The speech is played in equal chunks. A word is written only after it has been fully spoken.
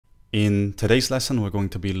In today's lesson, we're going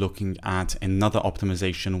to be looking at another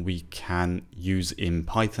optimization we can use in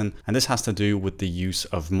Python, and this has to do with the use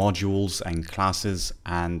of modules and classes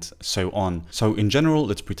and so on. So in general,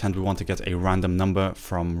 let's pretend we want to get a random number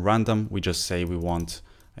from random. We just say we want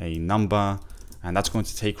a number, and that's going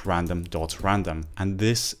to take random.random. And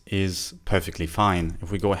this is perfectly fine.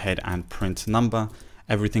 If we go ahead and print number,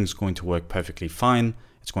 everything's going to work perfectly fine.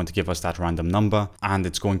 It's going to give us that random number, and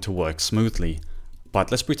it's going to work smoothly. But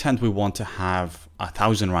let's pretend we want to have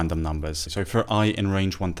 1,000 random numbers. So for I in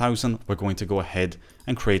range 1,000, we're going to go ahead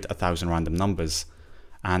and create 1,000 random numbers.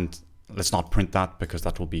 And let's not print that because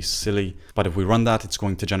that will be silly. But if we run that, it's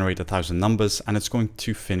going to generate 1,000 numbers, and it's going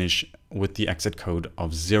to finish with the exit code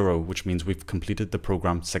of 0, which means we've completed the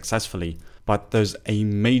program successfully. But there's a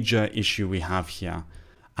major issue we have here.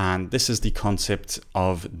 And this is the concept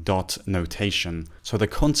of dot notation. So the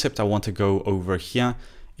concept I want to go over here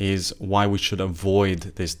is why we should avoid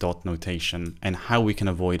this dot notation and how we can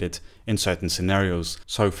avoid it in certain scenarios.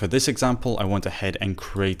 So for this example, I went ahead and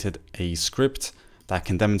created a script that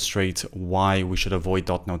can demonstrate why we should avoid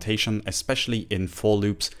dot notation, especially in for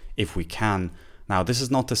loops if we can. Now, this is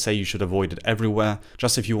not to say you should avoid it everywhere.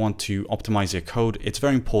 Just if you want to optimize your code, it's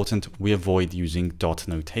very important we avoid using dot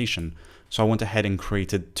notation. So I went ahead and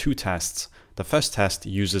created two tests. The first test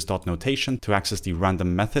uses dot notation to access the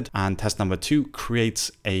random method, and test number 2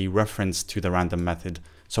 creates a reference to the random method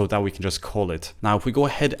so that we can just call it. Now, if we go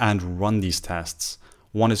ahead and run these tests,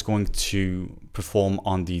 one is going to perform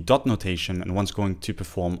on the dot notation and one's going to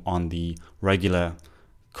perform on the regular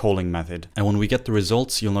calling method. And when we get the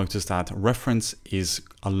results, you'll notice that reference is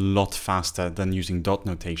a lot faster than using dot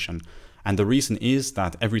notation. And the reason is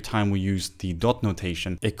that every time we use the dot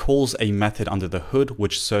notation, it calls a method under the hood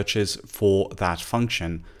which searches for that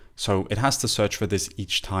function. So it has to search for this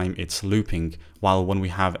each time it's looping, while when we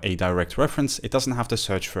have a direct reference, it doesn't have to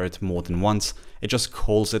search for it more than once. It just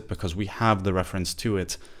calls it because we have the reference to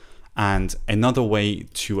it. And another way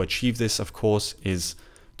to achieve this, of course, is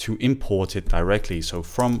to import it directly. So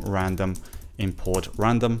from random, import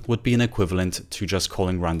random would be an equivalent to just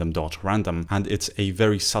calling random.random, and it's a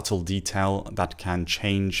very subtle detail that can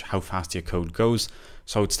change how fast your code goes.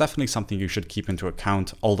 So it's definitely something you should keep into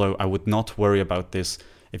account, although I would not worry about this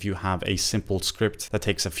if you have a simple script that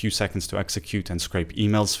takes a few seconds to execute and scrape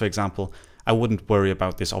emails, for example. I wouldn't worry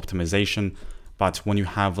about this optimization. But when you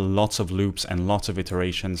have lots of loops and lots of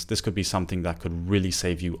iterations, this could be something that could really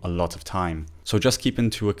save you a lot of time. So just keep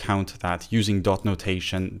into account that using dot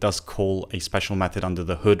notation does call a special method under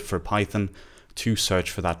the hood for Python to search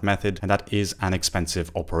for that method, and that is an expensive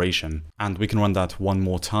operation. And we can run that one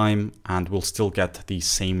more time and we'll still get the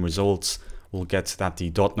same results. We'll get that the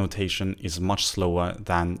dot notation is much slower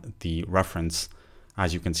than the reference.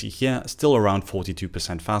 As you can see here, still around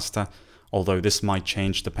 42% faster, although this might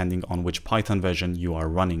change depending on which Python version you are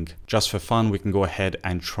running. Just for fun, we can go ahead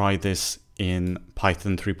and try this in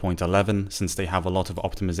Python 3.11 since they have a lot of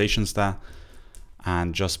optimizations there.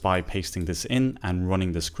 And just by pasting this in and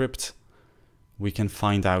running the script, we can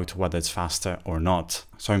find out whether it's faster or not.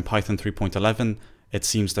 So in Python 3.11, it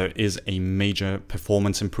seems there is a major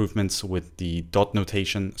performance improvements with the dot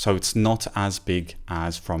notation. So it's not as big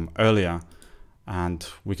as from earlier. And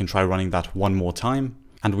we can try running that one more time,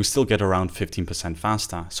 and we still get around 15%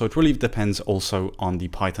 faster. So it really depends also on the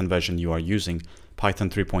Python version you are using.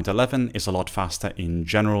 Python 3.11 is a lot faster in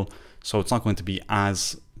general, so it's not going to be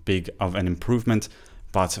as big of an improvement,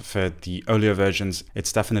 but for the earlier versions,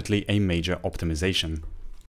 it's definitely a major optimization.